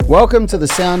Welcome to the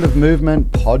Sound of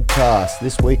Movement podcast.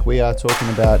 This week we are talking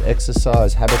about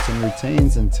exercise habits and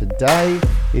routines, and today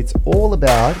it's all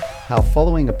about how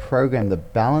following a program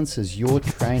that balances your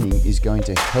training is going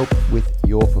to help with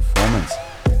your performance.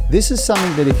 This is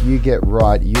something that if you get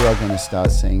right, you are going to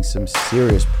start seeing some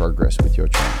serious progress with your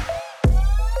training.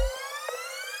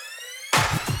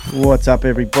 What's up,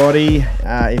 everybody?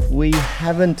 If we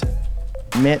haven't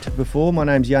met before, my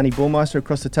name's Yanni Baumeister.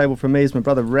 Across the table from me is my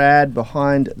brother Rad.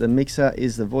 Behind the mixer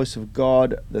is the voice of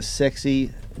God, the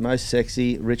most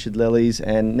sexy Richard Lellies,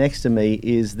 and next to me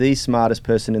is the smartest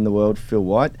person in the world, Phil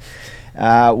White.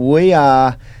 We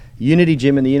are Unity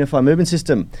Gym and the Unified Movement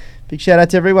System. Big shout out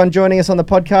to everyone joining us on the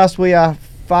podcast. We are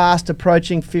fast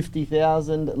approaching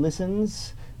 50,000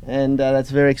 listens, and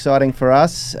that's very exciting for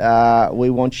us. We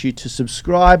want you to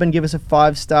subscribe and give us a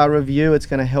 5-star review. It's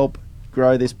going to help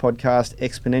grow this podcast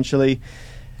exponentially.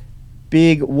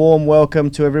 Big warm welcome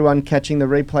to everyone catching the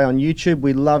replay on YouTube.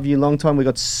 We love you long time. We've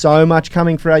got so much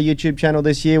coming for our YouTube channel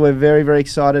this year. We're very, very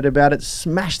excited about it.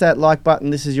 Smash that like button.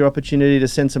 This is your opportunity to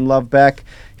send some love back.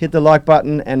 Hit the like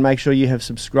button and make sure you have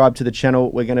subscribed to the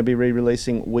channel. We're going to be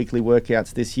re-releasing weekly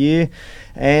workouts this year.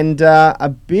 And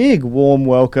a big warm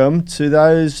welcome to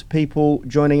those people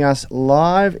joining us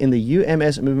live in the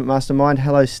UMS Movement Mastermind.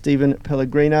 Hello, Stephen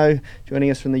Pellegrino,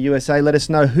 joining us from the USA. Let us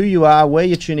know who you are, where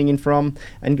you're tuning in from.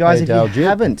 And guys, hey,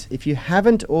 if you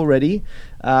haven't already,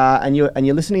 and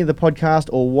you're listening to the podcast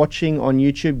or watching on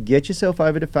YouTube, get yourself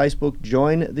over to Facebook,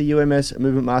 join the UMS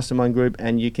Movement Mastermind group,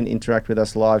 and you can interact with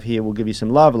us live here. We'll give you some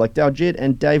love, like Daljit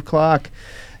and Dave Clark.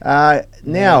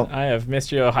 Now, I have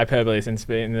missed your hyperbole since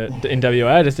being in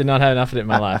WA. I just did not have enough of it in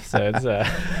my life, so it's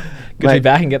good to be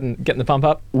back and getting the pump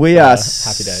up. We are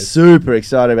happy days. Super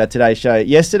excited about today's show.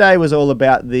 Yesterday was all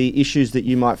about the issues that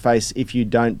you might face if you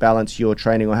don't balance your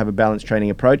training or have a balanced training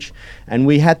approach, and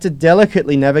we had to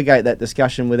delicately navigate that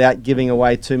discussion without giving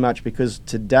away too much, because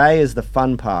today is the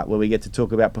fun part where we get to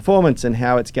talk about performance and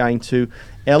how it's going to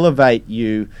elevate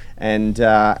you and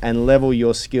level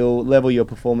your skill, level your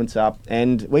performance up.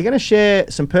 And we're going to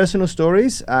share some personal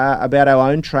stories about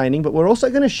our own training, but we're also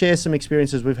going to share some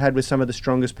experiences we've had with some of the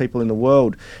strongest people in the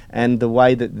world and the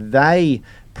way that they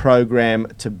program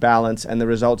to balance and the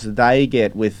results they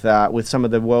get with some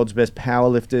of the world's best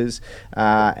powerlifters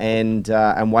and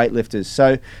weightlifters.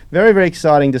 So very, very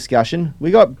exciting discussion.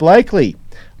 We got Blakely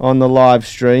on the live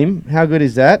stream. How good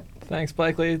is that? Thanks,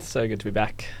 Blakely. It's so good to be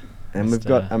back. And we've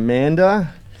got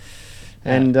Amanda,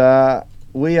 and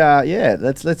we are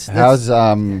let's. How's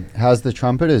the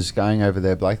trumpeters going over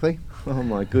there, Blakely? Oh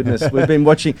my goodness, we've been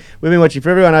watching for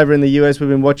everyone over in the US. We've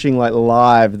been watching like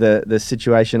live the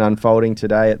situation unfolding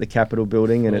today at the Capitol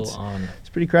building, and it's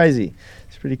pretty crazy.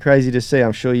 It's pretty crazy to see.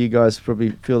 I'm sure you guys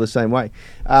probably feel the same way.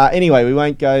 Anyway, we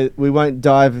won't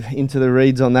dive into the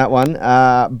reads on that one,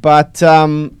 but.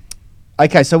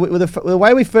 Okay, so the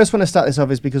way we first want to start this off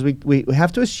is because we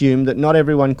have to assume that not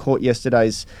everyone caught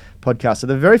yesterday's podcast. So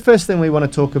the very first thing we want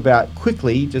to talk about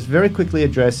very quickly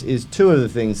address is two of the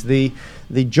things. The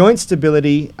joint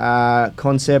stability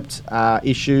concept,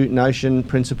 issue, notion,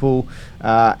 principle,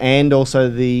 and also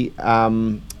the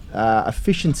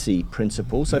efficiency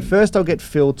principle. So first I'll get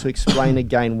Phil to explain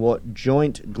again what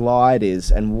joint glide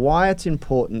is and why it's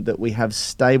important that we have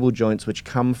stable joints which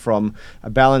come from a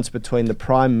balance between the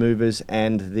prime movers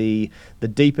and the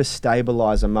deeper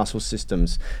stabilizer muscle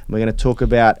systems. And we're going to talk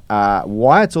about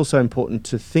why it's also important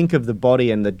to think of the body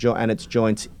and its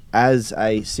joints as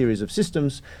a series of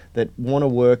systems that want to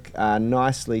work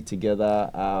nicely together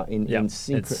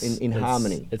in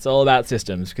harmony. It's all about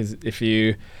systems, because if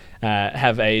you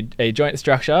have a joint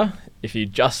structure, if you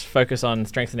just focus on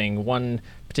strengthening one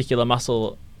particular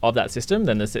muscle of that system,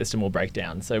 then the system will break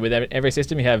down. So with every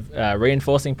system, you have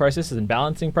reinforcing processes and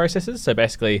balancing processes. So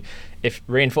basically, if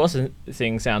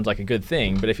reinforcing sounds like a good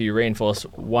thing, but if you reinforce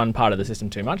one part of the system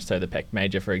too much, so the pec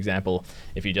major, for example,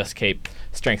 if you just keep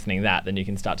strengthening that, then you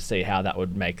can start to see how that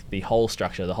would make the whole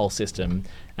structure, the whole system,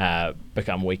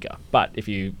 become weaker. But if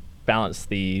you balance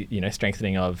the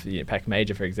strengthening of the pec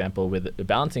major, for example, with the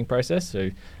balancing process,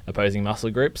 so opposing muscle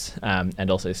groups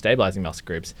and also stabilizing muscle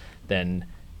groups, then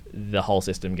the whole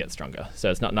system gets stronger.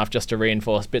 So it's not enough just to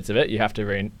reinforce bits of it, you have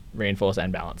to reinforce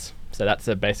and balance. So that's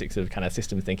the basics of kind of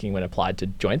system thinking when applied to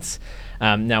joints.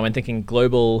 Now when thinking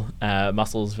global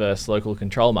muscles versus local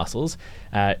control muscles,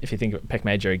 if you think of pec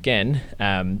major again,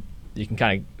 you can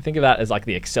kind of think of that as like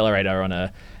the accelerator on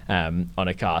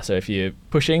a car. So if you're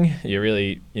pushing, you're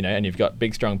really, and you've got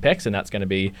big strong pecs, and that's going to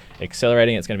be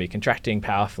accelerating, it's going to be contracting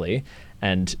powerfully.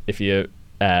 And if you're,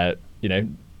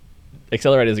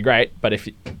 accelerators are great, but if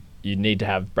you need to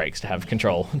have brakes to have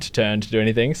control to turn, to do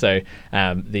anything. So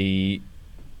the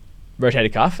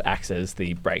rotator cuff acts as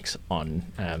the brakes on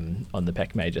the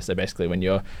pec major. So basically, when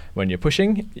you're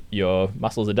pushing, your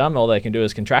muscles are dumb. All they can do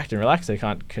is contract and relax. They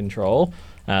can't control.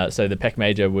 So the pec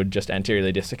major would just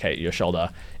anteriorly dislocate your shoulder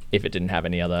if it didn't have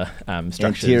any other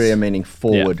structures. Anterior meaning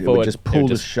forward. Yeah, it would just pull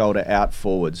the shoulder out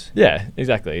forwards. Yeah,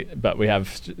 exactly. But we have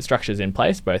structures in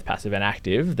place, both passive and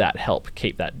active, that help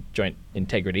keep that joint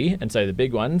integrity. And so the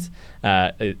big ones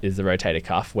is the rotator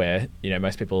cuff, where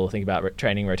most people think about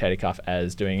training rotator cuff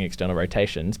as doing external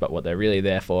rotations, but what they're really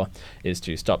there for is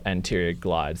to stop anterior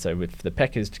glide. So if the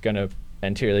pec is going to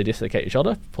anteriorly dislocate your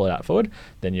shoulder, pull it out forward,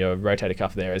 then your rotator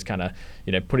cuff there is kind of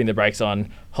putting the brakes on,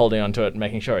 holding onto it,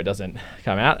 making sure it doesn't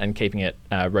come out, and keeping it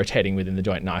rotating within the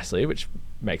joint nicely, which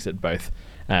makes it both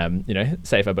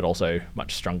safer but also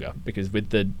much stronger, because with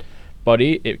the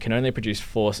body it can only produce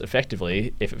force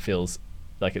effectively if it feels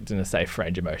like it's in a safe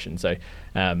range of motion. So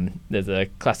there's a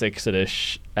classic sort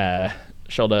of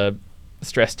shoulder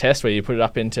stress test where you put it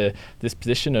up into this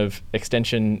position of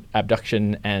extension,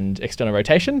 abduction, and external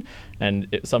rotation.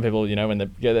 And some people, when they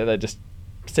get there, they just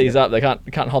seize up. They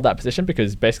can't hold that position,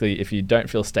 because basically, if you don't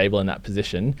feel stable in that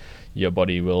position, your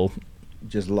body will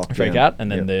just freak out.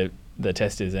 And then the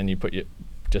test is, then you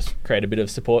just create a bit of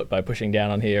support by pushing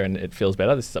down on here, and it feels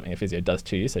better. This is something a physio does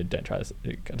to you, so don't try this.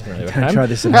 Don't try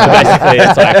this. So basically,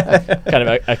 it's like kind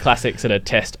of a classic sort of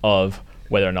test of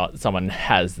whether or not someone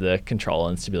has the control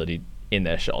and stability in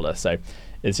their shoulder. So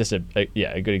it's just a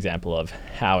good example of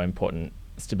how important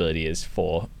stability is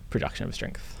for production of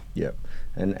strength. Yep.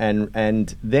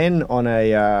 And then on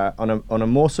a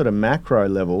more sort of macro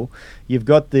level, you've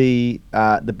got the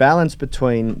balance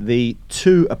between the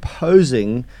two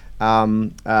opposing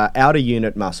outer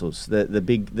unit muscles, the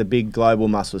big global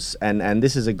muscles, and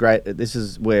this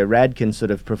is where Rad can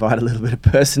sort of provide a little bit of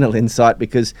personal insight,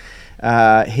 because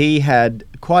he had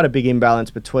quite a big imbalance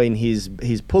between his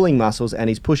pulling muscles and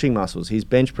his pushing muscles. His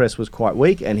bench press was quite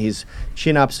weak, and his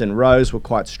chin ups and rows were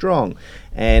quite strong,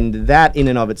 and that in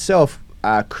and of itself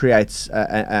creates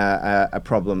a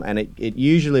problem, and it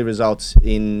usually results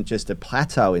in just a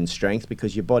plateau in strength,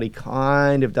 because your body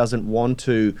kind of doesn't want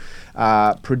to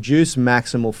produce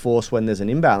maximal force when there's an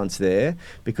imbalance there,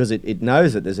 because it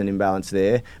knows that there's an imbalance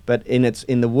there. But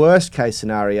in the worst case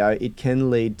scenario, it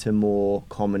can lead to more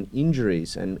common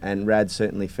injuries, and Rad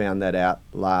certainly found that out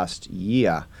last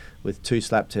year with 2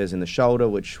 slap tears in the shoulder,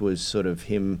 which was sort of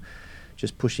him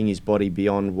just pushing his body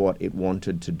beyond what it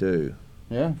wanted to do.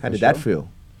 Yeah. How did that feel?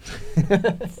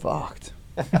 Fucked.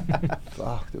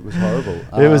 It was horrible.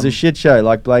 It was a shit show,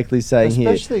 like Blakely's saying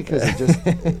here. Especially because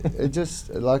it just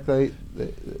like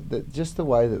just the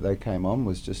way that they came on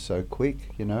was just so quick.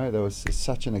 There was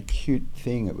such an acute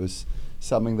thing. It was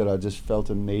something that I just felt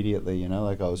immediately.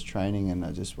 Like I was training and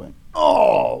I just went,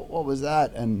 oh, what was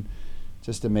that? And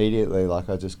just immediately, like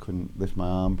I just couldn't lift my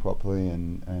arm properly.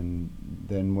 And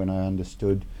then when I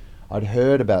understood. I'd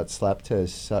heard about slap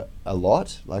tears a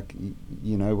lot, like,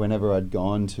 whenever I'd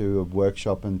gone to a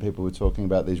workshop and people were talking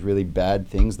about these really bad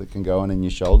things that can go on in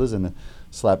your shoulders, and the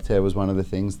slap tear was one of the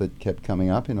things that kept coming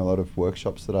up in a lot of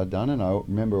workshops that I'd done. And I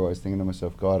remember always thinking to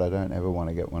myself, God, I don't ever want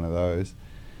to get one of those.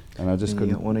 And I just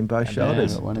couldn't. You got one in both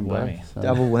shoulders. One in both. So.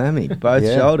 Double whammy, both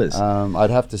shoulders.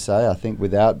 I'd have to say, I think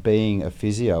without being a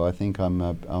physio, I think I'm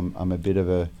a bit of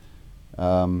a,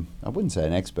 I wouldn't say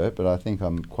an expert, but I think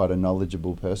I'm quite a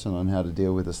knowledgeable person on how to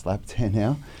deal with a slap tear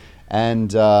now.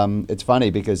 And it's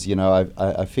funny because,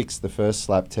 I fixed the first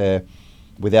slap tear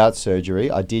without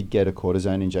surgery. I did get a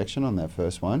cortisone injection on that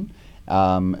first one,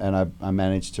 and I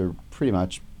managed to pretty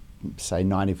much, say,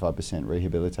 95%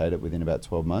 rehabilitate it within about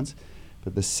 12 months.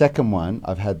 But the second one,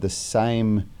 I've had the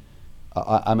same...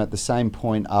 I'm at the same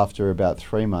point after about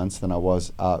 3 months than I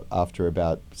was after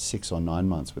about 6 or 9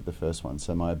 months with the first one.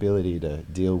 So my ability to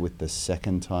deal with the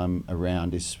second time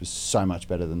around was so much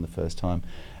better than the first time.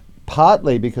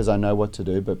 Partly because I know what to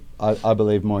do, but I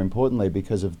believe more importantly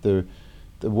because of the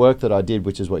work that I did,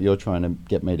 which is what you're trying to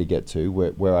get me to get to,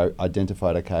 where I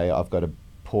identified, okay, I've got a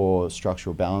poor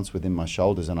structural balance within my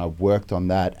shoulders, and I worked on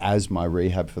that as my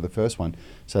rehab for the first one.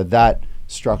 So that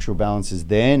structural balance is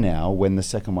there now when the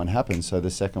second one happened. So the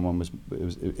second one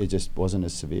it just wasn't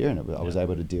as severe, and I was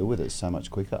able to deal with it so much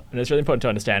quicker. And it's really important to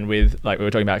understand with, like we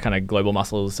were talking about, kind of global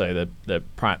muscles, so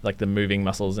the moving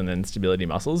muscles and then stability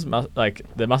muscles. Like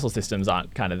the muscle systems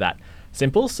aren't kind of that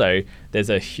simple. So there's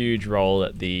a huge role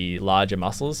at the larger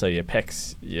muscles, so your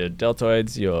pecs, your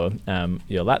deltoids, your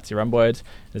lats, your rhomboids.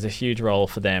 There's a huge role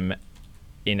for them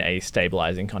in a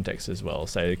stabilizing context as well.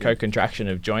 So co-contraction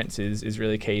of joints is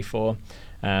really key for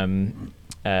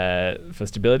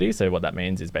stability. So what that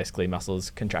means is basically muscles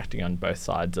contracting on both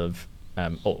sides of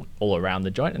all around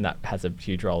the joint, and that has a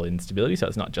huge role in stability. So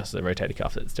it's not just the rotator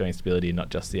cuff that's doing stability, not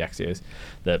just the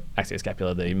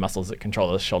axioscapular, the muscles that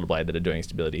control the shoulder blade that are doing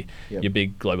stability. Yep. Your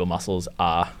big global muscles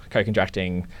are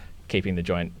co-contracting, keeping the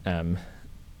joint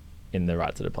in the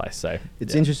right sort of place. So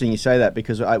it's interesting you say that,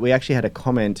 because we actually had a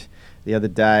comment the other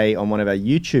day on one of our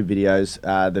YouTube videos.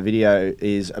 The video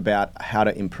is about how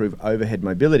to improve overhead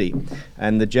mobility,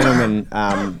 and the gentleman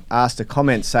asked a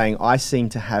comment saying, I seem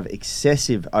to have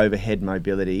excessive overhead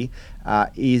mobility.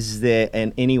 Is there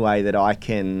any way that I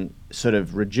can sort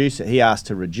of reduce it? He asked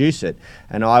to reduce it,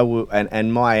 and I will.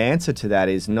 And my answer to that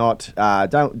is not.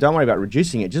 Don't worry about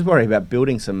reducing it. Just worry about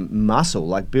building some muscle.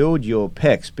 Like build your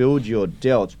pecs, build your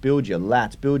delts, build your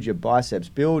lats, build your biceps,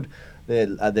 build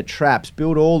the traps,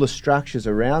 build all the structures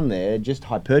around there. Just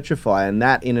hypertrophy, and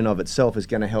that in and of itself is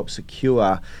going to help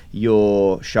secure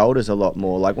your shoulders a lot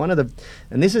more. Like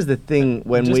and this is the thing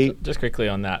when just quickly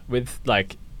on that, with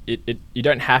like it you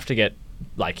don't have to get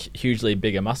like hugely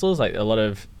bigger muscles. Like a lot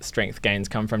of strength gains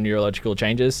come from neurological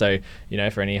changes. So,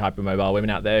 for any hypermobile women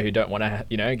out there who don't want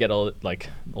to, get all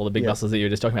the big muscles that you were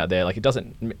just talking about there, like it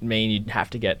doesn't mean you have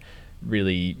to get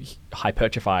really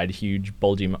hypertrophied, huge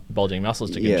bulging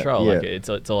muscles to control. Like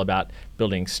it's all about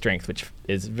building strength, which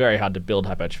is very hard to build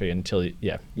hypertrophy until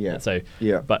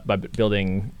but by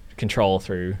building control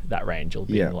through that range, you'll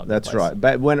be in a lot that's better place. right.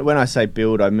 But when I say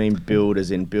build, I mean build as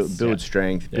in build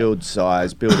strength, build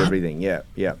size, build everything.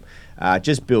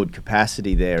 Just build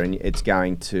capacity there, and it's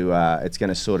going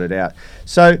to sort it out.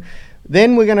 So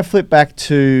then we're going to flip back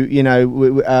to,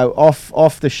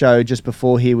 off the show just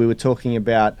before here, we were talking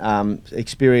about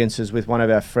experiences with one of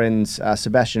our friends,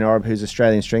 Sebastian Orb, who's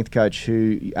Australian strength coach,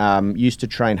 who used to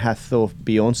train Hathor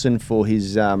Bjornsson for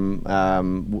his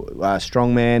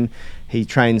strongman. He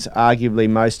trains arguably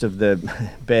most of the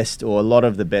best, or a lot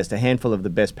of the best, a handful of the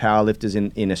best powerlifters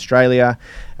in Australia.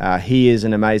 He is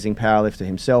an amazing powerlifter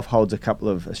himself, holds a couple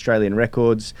of Australian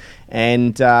records,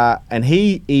 and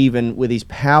he even with his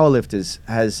powerlifters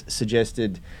has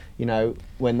suggested,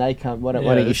 when they come. Why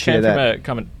don't you share that? From a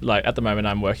comment, like at the moment,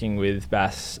 I'm working with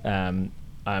Bass.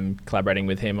 I'm collaborating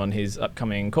with him on his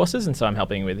upcoming courses, and so I'm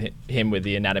helping with him with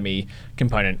the anatomy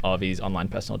component of his online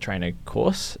personal trainer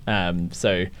course.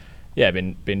 I've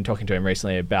been talking to him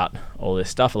recently about all this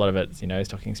stuff. A lot of it, he's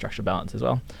talking structural balance as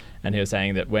well. And he was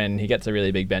saying that when he gets a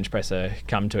really big bench presser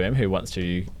come to him who wants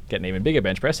to get an even bigger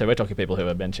bench press, so we're talking people who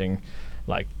are benching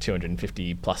like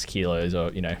 250 plus kilos,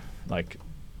 or, like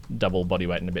double body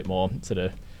weight and a bit more, sort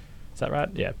of, is that right?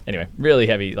 Yeah. Anyway, really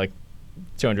heavy, like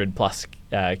 200 plus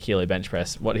kilo bench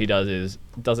press. What he does is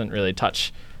doesn't really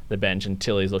touch the bench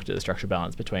until he's looked at the structural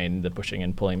balance between the pushing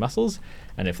and pulling muscles,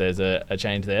 and if there's a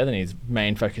change there, then his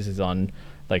main focus is on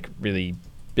like really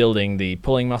building the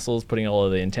pulling muscles, putting all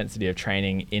of the intensity of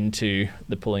training into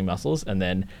the pulling muscles, and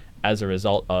then as a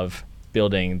result of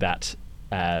building that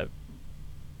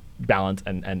balance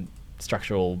and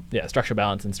structural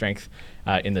balance and strength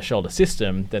in the shoulder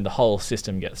system, then the whole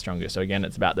system gets stronger. So again,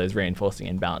 it's about those reinforcing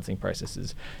and balancing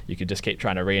processes. You could just keep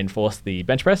trying to reinforce the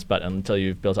bench press, but until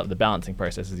you've built up the balancing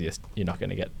processes, you're not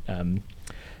going to get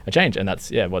a change. And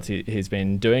that's what he's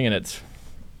been doing, and it's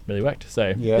really worked. So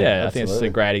I think it's just a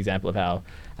great example of how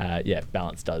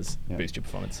balance does boost your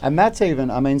performance. And that's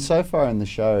even, so far in the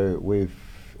show, we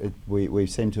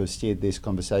seem to have steered this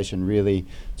conversation really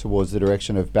towards the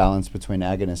direction of balance between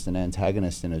agonist and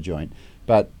antagonist in a joint.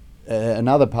 But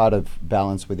another part of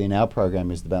balance within our program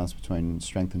is the balance between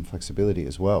strength and flexibility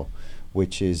as well,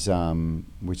 which is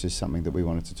something that we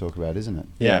wanted to talk about, isn't it?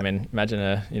 Yeah.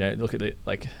 Imagine look at the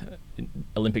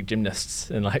Olympic gymnasts,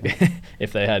 and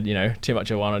if they had too much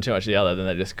of one or too much of the other, then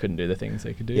they just couldn't do the things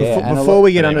they could do. Before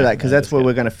we get onto that, because that's where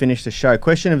we're going to finish the show.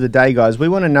 Question of the day, guys. We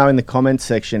want to know in the comments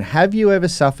section: have you ever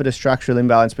suffered a structural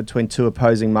imbalance between two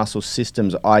opposing muscle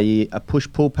systems, i.e., a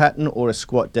push-pull pattern or a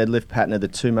squat-deadlift pattern are the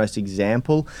two most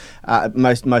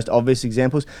obvious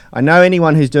examples? I know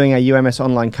anyone who's doing our UMS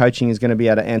online coaching is going to be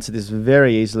able to answer this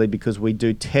very easily, because we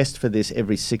do test for this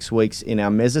every 6 weeks in our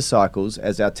mesocycles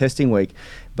as our testing week.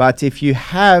 But if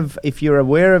you're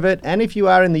aware of it, and if you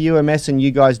are in the UMS and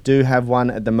you guys do have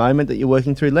one at the moment that you're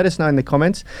working through, let us know in the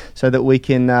comments so that we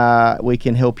can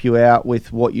help you out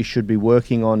with what you should be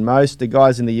working on most. The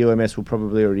guys in the UMS will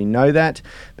probably already know that,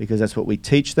 because that's what we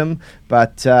teach them.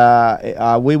 But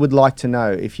we would like to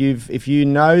know if you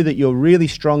know that you're really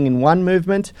strong in one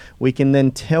movement, we can then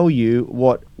tell you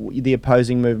what the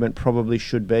opposing movement probably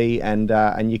should be, and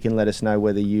you can let us know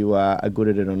whether you are good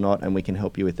at it or not, and we can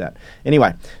help you with that.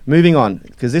 Anyway, moving on,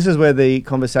 because this is where the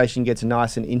conversation gets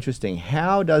nice and interesting.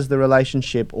 How does the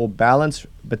relationship or balance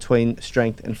between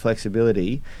strength and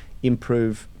flexibility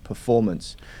improve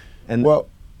performance? And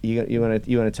You want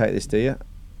to take this, do you?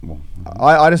 Well,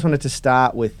 I just wanted to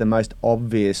start with the most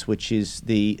obvious, which is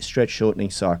the stretch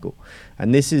shortening cycle.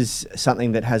 And this is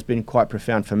something that has been quite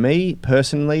profound for me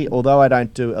personally, although I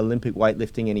don't do Olympic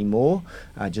weightlifting anymore,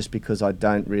 just because I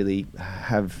don't really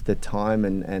have the time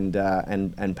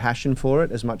and passion for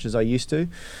it as much as I used to.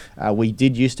 We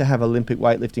did used to have Olympic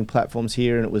weightlifting platforms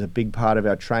here, and it was a big part of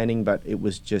our training, but it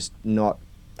was just not.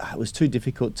 It was too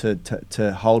difficult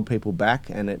to hold people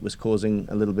back, and it was causing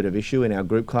a little bit of issue in our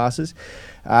group classes.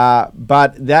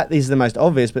 But that is the most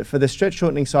obvious. But for the stretch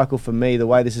shortening cycle, for me, the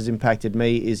way this has impacted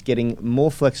me is getting more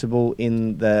flexible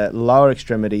in the lower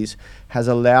extremities has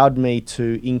allowed me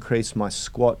to increase my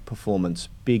squat performance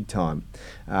big time.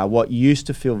 What used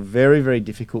to feel very, very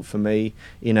difficult for me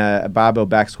in a barbell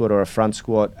back squat or a front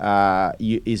squat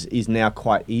is now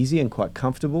quite easy and quite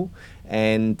comfortable,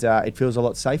 and it feels a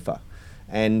lot safer.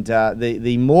 And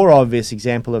the more obvious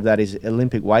example of that is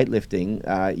Olympic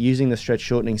weightlifting. Using the stretch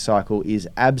shortening cycle is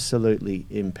absolutely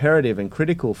imperative and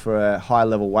critical for a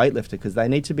high-level weightlifter, because they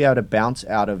need to be able to bounce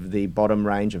out of the bottom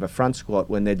range of a front squat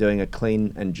when they're doing a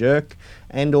clean and jerk,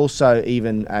 and also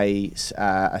even a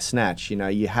snatch. You know,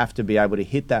 you have to be able to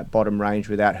hit that bottom range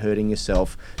without hurting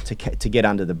yourself to get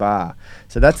under the bar.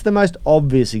 So that's the most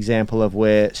obvious example of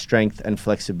where strength and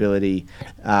flexibility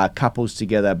couples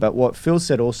together. But what Phil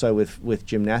said also with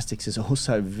gymnastics is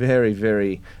also very,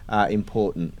 very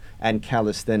important, and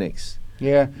calisthenics.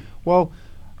 Yeah, well,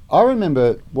 I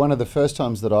remember one of the first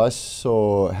times that I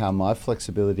saw how my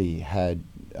flexibility had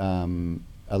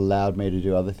allowed me to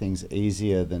do other things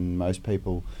easier than most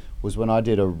people was when I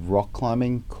did a rock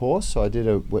climbing course. So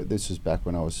this was back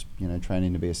when I was,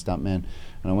 training to be a stuntman,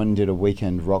 and I went and did a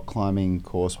weekend rock climbing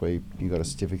course where you got a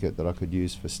certificate that I could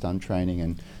use for stunt training.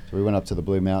 And so we went up to the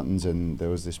Blue Mountains, and there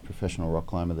was this professional rock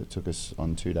climber that took us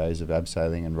on 2 days of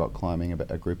abseiling and rock climbing,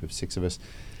 a group of 6 of us.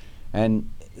 And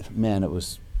man, it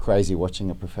was crazy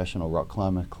watching a professional rock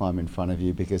climber climb in front of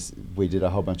you, because we did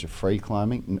a whole bunch of free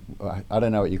climbing. I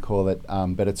don't know what you call it,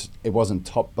 but it wasn't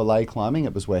top belay climbing.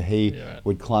 It was where he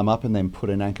would climb up and then put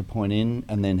an anchor point in,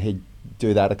 and then he'd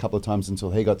do that a couple of times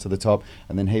until he got to the top,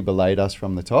 and then he belayed us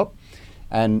from the top.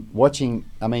 And watching,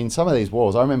 some of these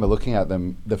walls, I remember looking at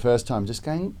them the first time just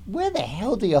going, where the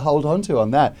hell do you hold on to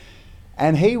on that?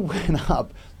 And he went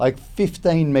up like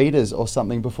 15 meters or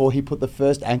something before he put the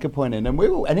first anchor point in.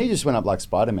 And he just went up like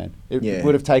Spider-Man. It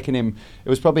would have taken him, it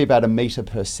was probably about 1 meter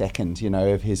per second,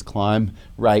 of his climb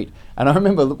rate. And I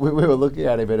remember we were looking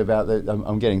at him at about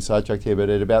I'm getting sidetracked here, but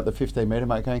at about the 15 meter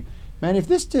mark going, man, if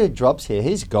this dude drops here,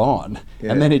 he's gone.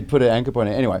 Yeah. And then he'd put an anchor point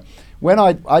in. Anyway, when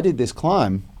I did this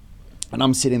climb, and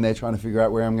I'm sitting there trying to figure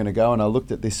out where I'm going to go, and I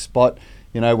looked at this spot,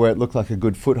 where it looked like a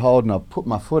good foothold, and I put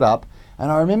my foot up.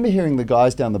 And I remember hearing the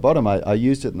guys down the bottom, I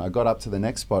used it and I got up to the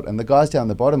next spot, and the guys down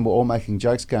the bottom were all making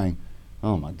jokes going,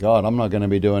 oh my God, I'm not going to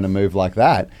be doing a move like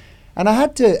that. And I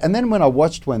had to, and then when I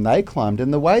watched when they climbed,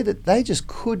 and the way that they just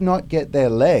could not get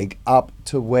their leg up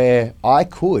to where I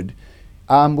could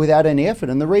without any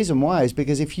effort. And the reason why is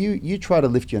because if you try to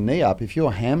lift your knee up, if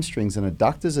your hamstrings and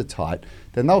adductors are tight,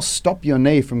 then they'll stop your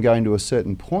knee from going to a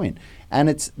certain point.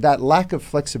 And it's that lack of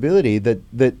flexibility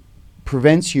that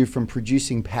prevents you from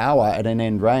producing power at an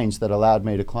end range that allowed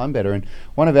me to climb better. And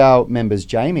one of our members,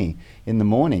 Jamie, in the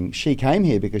morning, she came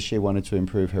here because she wanted to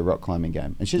improve her rock climbing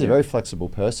game. And she's a very flexible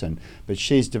person, but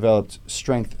she's developed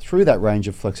strength through that range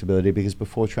of flexibility, because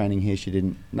before training here, she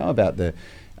didn't know about the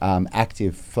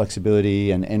active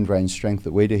flexibility and end range strength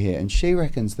that we do here. And she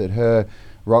reckons that her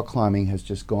rock climbing has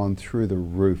just gone through the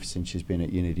roof since she's been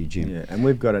at Unity Gym. Yeah, and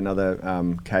we've got another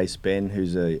case, Ben,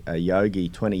 who's a yogi,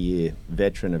 20-year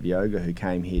veteran of yoga, who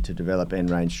came here to develop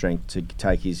end range strength to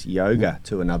take his yoga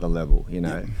to another level,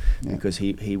 because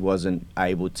he wasn't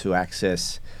able to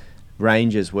access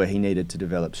ranges where he needed to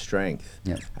develip strength.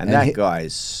 Yeah. And that guy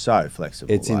is so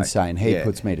flexible. It's insane. He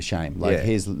puts me to shame.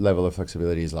 His level of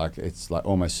flexibility is it's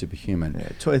almost superhuman.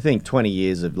 Yeah. I think 20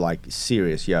 years of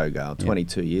serious yoga,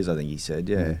 22 years I think he said.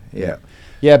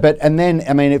 Yeah, but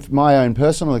if my own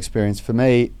personal experience, for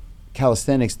me,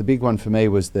 calisthenics, the big one for me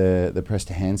was the press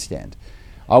to handstand.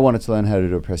 I wanted to learn how to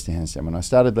do a press to handstand. When I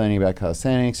started learning about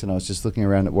calisthenics, and I was just looking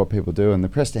around at what people do, and the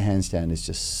press to handstand is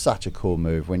just such a cool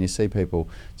move when you see people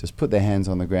just put their hands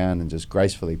on the ground and just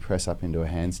gracefully press up into a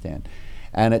handstand.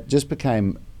 And it just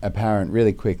became apparent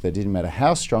really quick that it didn't matter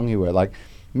how strong you were. Like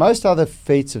most other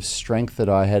feats of strength that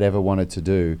I had ever wanted to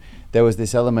do, there was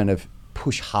this element of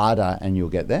push harder and you'll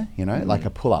get there, like a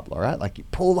pull-up, all right? Like you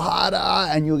pull harder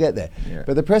and you'll get there. Yeah.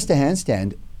 But the press to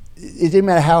handstand, it didn't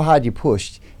matter how hard you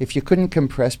pushed. If you couldn't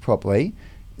compress properly,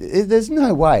 there's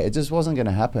no way. It just wasn't going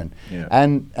to happen. Yeah.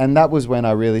 And that was when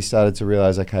I really started to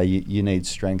realize, okay, you need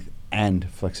strength and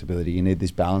flexibility. You need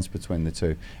this balance between the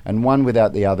two. And one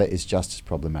without the other is just as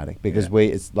problematic, because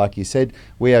it's like you said,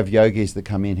 we have yogis that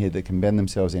come in here that can bend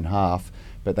themselves in half,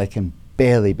 but they can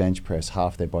barely bench press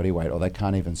half their body weight, or they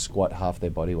can't even squat half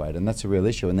their body weight. And that's a real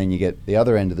issue. And then you get the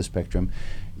other end of the spectrum.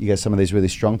 You get some of these really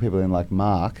strong people in, like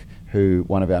Mark, who,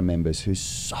 one of our members, who's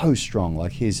so strong.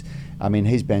 Like he's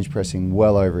bench pressing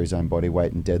well over his own body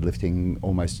weight and deadlifting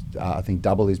almost, I think,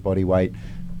 double his body weight.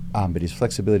 But his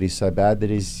flexibility is so bad that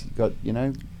he's got,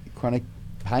 chronic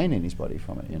pain in his body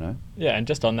from it, Yeah, and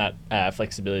just on that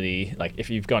flexibility, like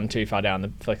if you've gone too far down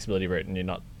the flexibility route and you're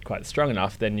not quite strong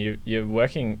enough, then you're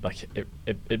working, like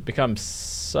it becomes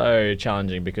so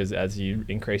challenging, because as you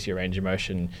increase your range of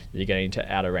motion, you're getting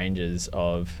to outer ranges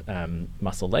of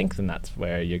muscle length, and that's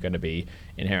where you're going to be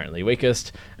inherently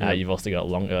weakest. You've also got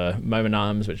longer moment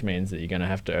arms, which means that you're going to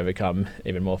have to overcome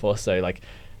even more force. So like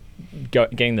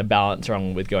getting the balance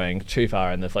wrong with going too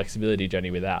far in the flexibility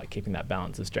journey without keeping that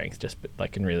balance of strength just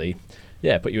like can really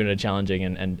put you in a challenging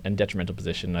and detrimental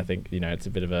position. I think it's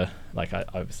a bit of a, like, I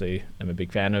obviously am a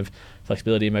big fan of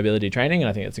flexibility and mobility training, and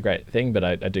I think it's a great thing, but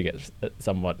I do get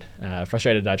somewhat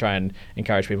frustrated. I try and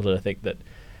encourage people to think that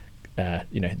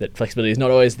that flexibility is not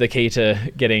always the key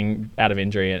to getting out of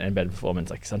injury and better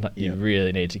performance. Like sometimes you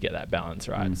really need to get that balance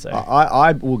right. So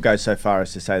I will go so far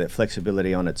as to say that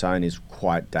flexibility on its own is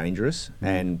quite dangerous,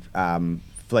 and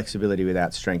flexibility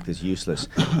without strength is useless.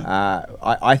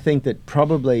 I think that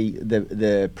probably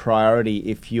the priority,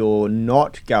 if you're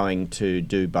not going to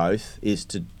do both, is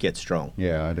to get strong.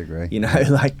 Yeah, I'd agree.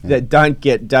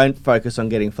 Don't focus on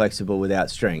getting flexible without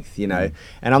strength. And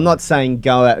I'm not saying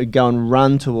go and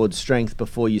run towards strength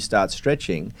before you start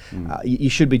stretching. You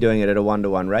should be doing it at a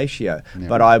 1-to-1 ratio. Yeah.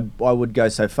 But I would go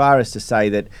so far as to say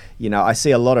that I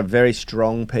see a lot of very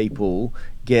strong people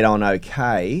get on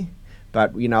okay.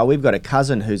 But, we've got a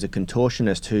cousin who's a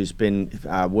contortionist who's been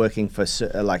working for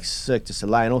like Cirque du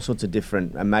Soleil and all sorts of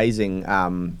different amazing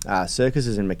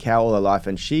circuses in Macau all her life.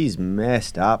 And she's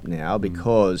messed up now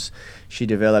because she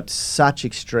developed such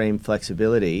extreme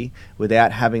flexibility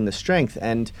without having the strength.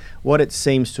 And what it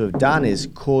seems to have done is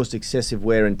caused excessive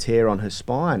wear and tear on her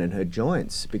spine and her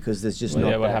joints, because there's just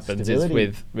not what that happens stability.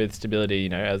 Is with stability,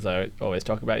 as I always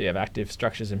talk about, you have active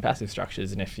structures and passive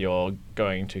structures. And if you're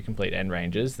going to complete end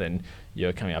ranges, then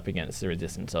you're coming up against the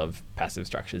resistance of passive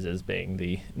structures as being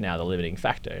the limiting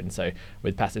factor. And so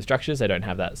with passive structures, they don't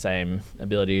have that same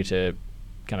ability to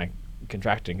kind of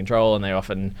contract and control, and they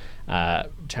often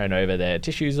turn over their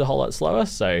tissues a whole lot slower.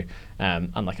 So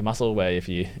unlike a muscle, where if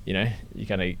you get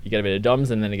a bit of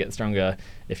DOMS and then it gets stronger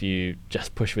if you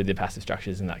just push with your passive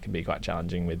structures, and that can be quite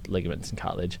challenging with ligaments and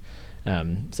cartilage.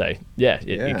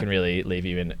 It can really leave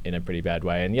you in a pretty bad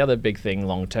way. And the other big thing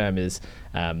long term is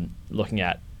looking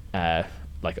at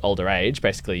like older age.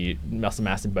 Basically, muscle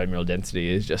mass and bone mineral density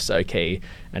is just so key.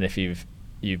 And if you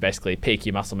basically peak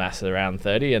your muscle mass at around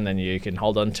 30, and then you can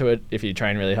hold on to it if you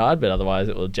train really hard, but otherwise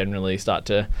it will generally start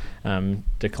to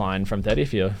decline from 30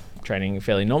 if you're training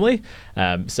fairly normally.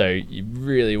 So you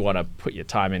really want to put your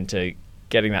time into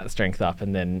getting that strength up,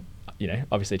 and then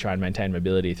obviously try and maintain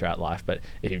mobility throughout life. But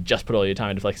if you've just put all your time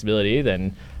into flexibility,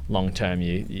 then long term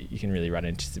you can really run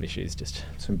into some issues. Just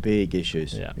some big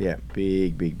issues. Yeah,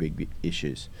 big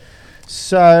issues.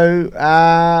 So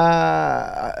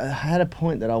I had a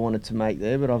point that I wanted to make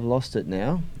there, but I've lost it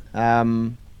now.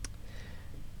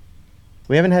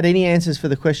 We haven't had any answers for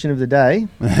the question of the day.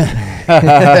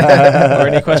 Or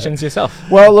any questions yourself?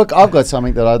 Well, look, I've got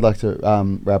something that I'd like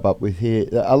to wrap up with here.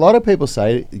 A lot of people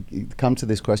come to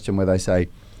this question where they say,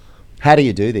 how do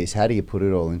you do this? How do you put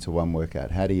it all into one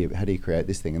workout? How do you create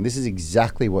this thing? And this is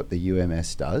exactly what the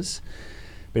UMS does.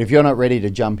 But if you're not ready to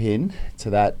jump in to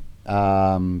that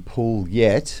pool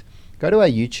yet, go to our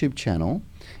YouTube channel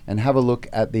and have a look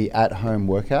at the at-home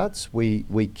workouts.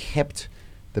 We kept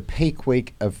the peak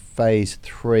week of phase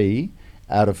 3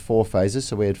 out of 4 phases.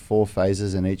 So we had 4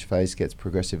 phases, and each phase gets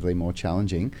progressively more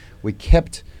challenging. We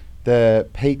kept the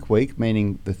peak week,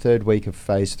 meaning the 3rd week of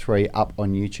phase 3, up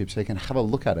on YouTube, so you can have a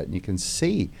look at it and you can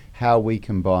see how we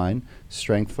combine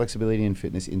strength, flexibility and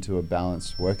fitness into a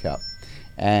balanced workout.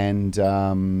 And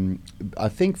I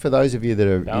think for those of you that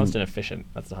are balanced and efficient,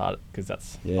 that's the hard, because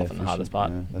that's often the hardest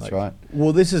part. Yeah, that's right.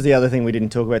 Well, this is the other thing we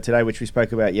didn't talk about today, which we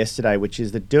spoke about yesterday, which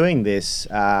is that doing this,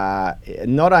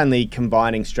 not only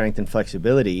combining strength and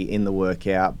flexibility in the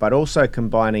workout, but also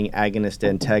combining agonist,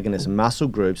 antagonist muscle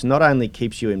groups, not only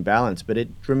keeps you in balance, but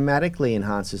it dramatically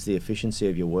enhances the efficiency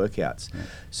of your workouts. Yeah.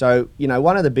 So,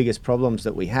 one of the biggest problems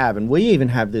that we have, and we even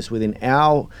have this within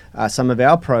our some of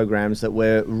our programs that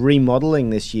we're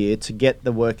remodeling this year to get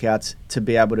the workouts to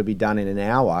be able to be done in an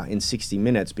hour, in 60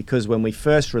 minutes, because when we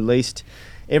first released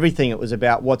everything, it was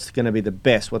about what's going to be the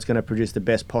best, what's going to produce the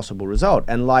best possible result.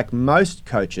 And like most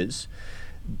coaches,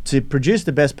 to produce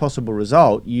the best possible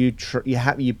result, you're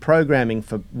programming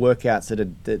for workouts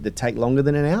that take longer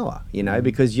than an hour,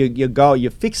 because you're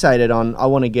fixated on, I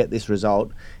want to get this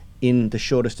result in the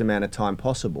shortest amount of time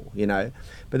possible,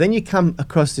 But then you come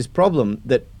across this problem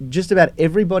that just about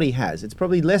everybody has. It's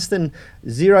probably less than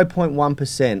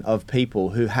 0.1% of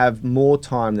people who have more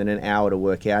time than an hour to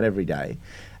work out every day.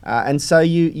 And so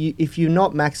if you're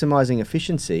not maximizing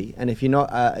efficiency, and if you're not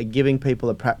giving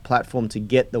people a platform to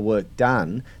get the work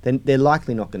done, then they're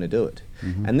likely not going to do it.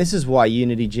 Mm-hmm. And this is why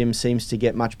Unity Gym seems to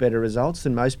get much better results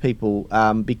than most people,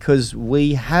 because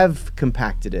we have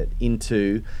compacted it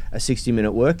into a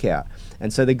 60-minute workout.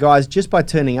 And so the guys, just by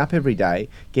turning up every day,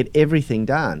 get everything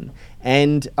done.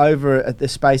 And over the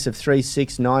space of 3,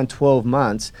 6, 9, 12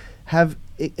 months, have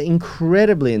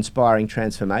incredibly inspiring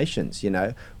transformations,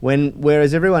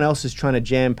 whereas everyone else is trying to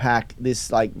jam pack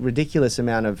this like ridiculous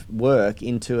amount of work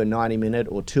into a 90-minute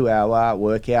or 2-hour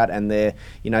workout, and they're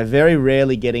very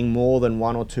rarely getting more than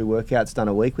 1 or 2 workouts done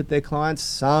a week with their clients.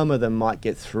 Some of them might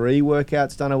get 3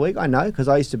 workouts done a week. I know, because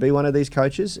I used to be one of these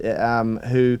coaches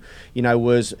who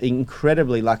was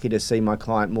incredibly lucky to see my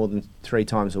client more than 3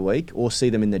 times a week, or see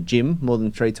them in the gym more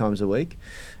than 3 times a week.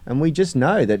 And we just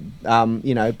know that,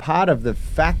 part of the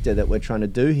factor that we're trying to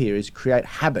do here is create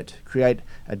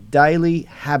a daily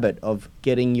habit of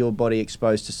getting your body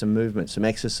exposed to some movement, some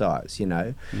exercise,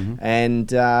 Mm-hmm.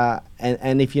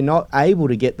 And if you're not able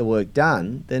to get the work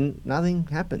done, then nothing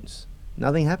happens.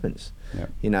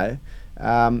 Yep.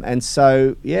 And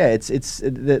so, it's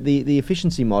the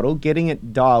efficiency model, getting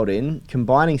it dialed in,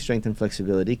 combining strength and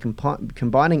flexibility,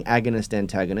 combining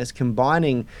agonist-antagonist,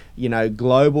 combining,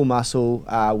 global muscle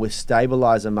with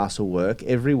stabilizer muscle work,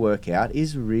 every workout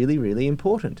is really, really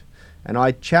important. And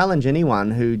I challenge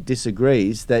anyone who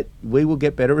disagrees that we will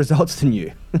get better results than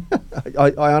you.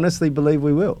 I honestly believe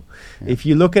we will. Yeah. If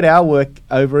you look at our work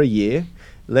over a year,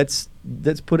 let's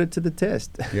put it to the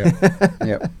test.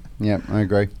 Yeah, I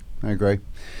agree.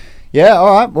 Yeah,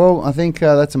 all right. Well, I think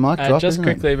that's a mic drop, just isn't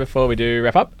quickly it? Before we do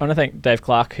wrap up, I want to thank Dave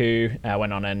Clark, who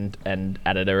went on and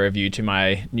added a review to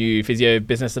my new physio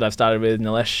business that I've started with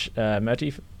Nilesh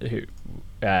Murthy,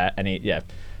 and he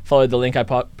followed the link I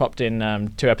popped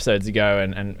in 2 episodes ago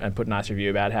and put a nice review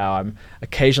about how I'm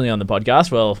occasionally on the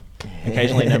podcast. Well,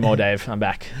 occasionally no more, Dave. I'm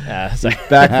back. So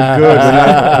back for good. We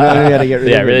know how to get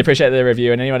rid of really appreciate the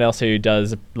review, and anyone else who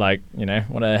does want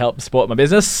to help support my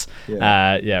business.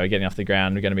 We're getting off the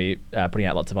ground. We're going to be putting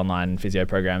out lots of online physio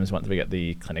programs once we get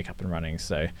the clinic up and running.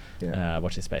 So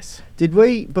watch this space. Did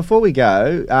we, before we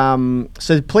go,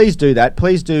 so please do that.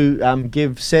 Please do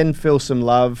send Phil some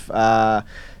love.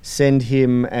 Send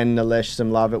him and Nilesh some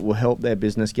love. It will help their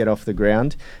business get off the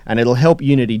ground, and it'll help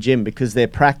Unity Gym because their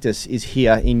practice is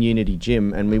here in Unity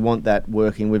Gym, and we want that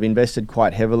working. We've invested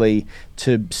quite heavily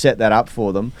to set that up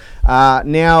for them.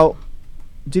 Now,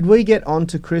 did we get on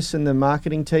to Chris and the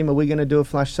marketing team? Are we going to do a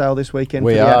flash sale this weekend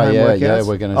for the at-home workouts? Yeah,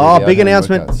 we're going to do big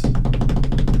announcement.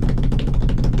 Workouts.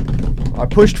 I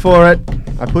pushed for it.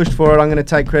 I'm going to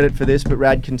take credit for this, but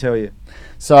Rad can tell you.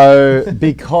 So,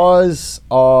 because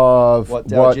of what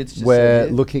Daljit's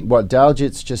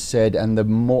just said, and the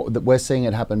more that we're seeing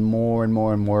it happen more and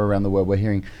more and more around the world,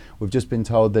 we've just been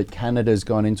told that Canada's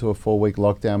gone into a 4-week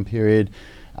lockdown period.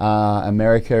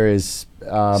 America is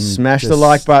smash the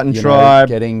like button, tribe.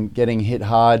 Getting hit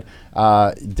hard.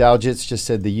 Daljit's just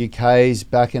said the UK's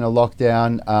back in a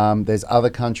lockdown. There's other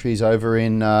countries over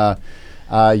in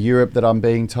Europe that I'm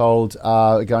being told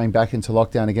are going back into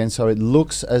lockdown again. So it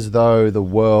looks as though the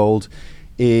world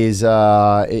is,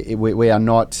 we are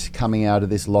not coming out of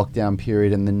this lockdown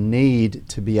period, and the need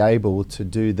to be able to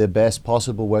do the best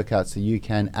possible workouts that you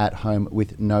can at home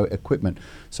with no equipment.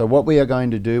 So what we are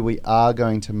going to do, we are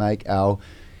going to make our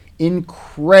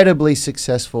incredibly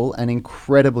successful and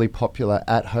incredibly popular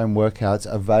at-home workouts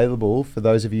available for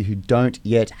those of you who don't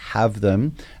yet have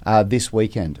them this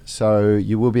weekend. So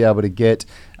you will be able to get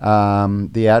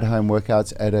the at-home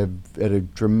workouts at a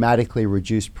dramatically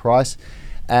reduced price.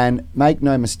 And make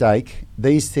no mistake,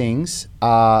 these things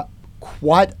are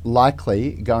quite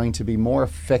likely going to be more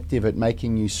effective at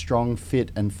making you strong,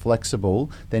 fit, and flexible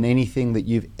than anything that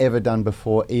you've ever done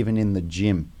before, even in the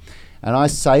gym. And I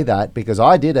say that because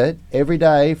I did it every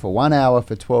day for 1 hour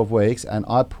for 12 weeks, and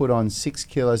I put on 6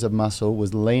 kilos of muscle,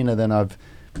 was leaner than I've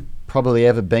probably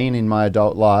ever been in my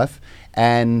adult life.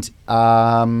 And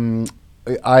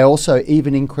I also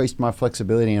even increased my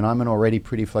flexibility, and I'm an already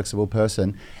pretty flexible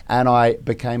person, and I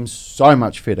became so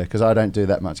much fitter because I don't do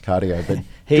that much cardio. But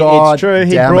it's true.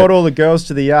 He brought all the girls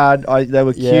to the yard. They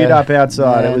were queued up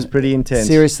outside. Man, it was pretty intense.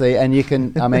 Seriously, and you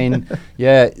can, I mean,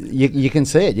 yeah, you can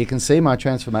see it. You can see my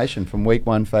transformation from week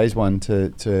 1, phase 1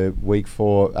 to week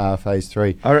 4, phase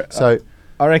 3.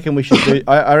 I reckon we should do.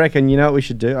 I reckon you know what we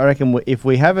should do. I reckon if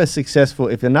we have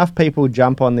if enough people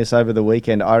jump on this over the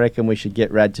weekend, I reckon we should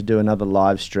get Rad to do another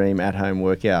live stream at home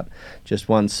workout. Just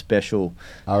one special.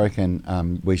 I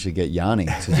reckon we should get Yanni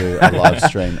to do a live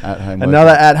stream at home. Another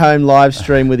at home live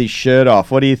stream with his shirt off.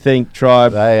 What do you think,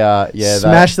 Tribe? They are, yeah.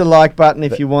 Smash the like button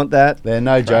if you want that. They're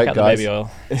no joke, guys. Baby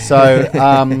oil. So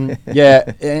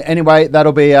yeah. Anyway,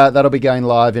 that'll be going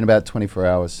live in about 24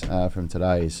 hours from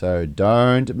today. So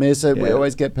don't miss it. Yeah. We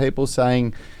always get people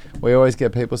saying,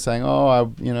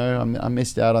 oh, I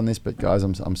missed out on this, but guys,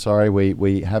 I'm sorry.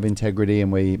 We have integrity,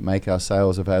 and we make our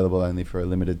sales available only for a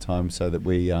limited time, so that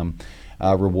we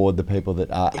reward the people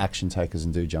that are action takers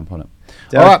and do jump on it.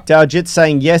 Daljit's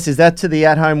saying yes. Is that to the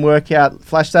at-home workout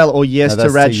flash sale, or yes to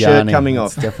Rad's shirt coming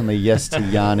off? It's definitely yes to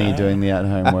Yanni doing the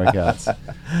at-home workouts.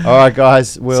 All right,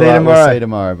 guys. We'll see you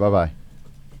tomorrow. Bye-bye.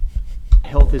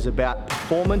 Health is about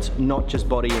performance, not just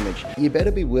body image. You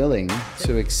better be willing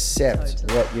to accept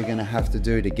what you're going to have to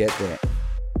do to get there.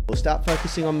 We'll start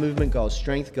focusing on movement goals,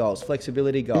 strength goals,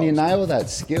 flexibility goals. When you nail that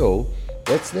skill,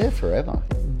 that's there forever.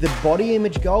 The body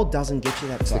image goal doesn't get you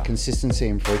that far. It's the consistency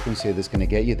and frequency that's going to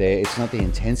get you there. It's not the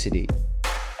intensity.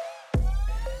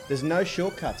 There's no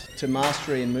shortcuts to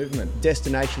mastery and movement.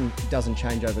 Destination doesn't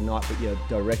change overnight, but your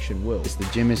direction will. The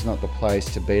gym is not the place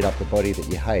to beat up the body that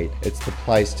you hate. It's the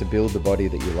place to build the body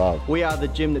that you love. We are the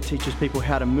gym that teaches people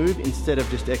how to move instead of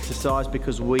just exercise,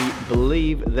 because we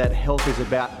believe that health is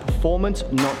about performance,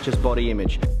 not just body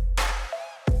image.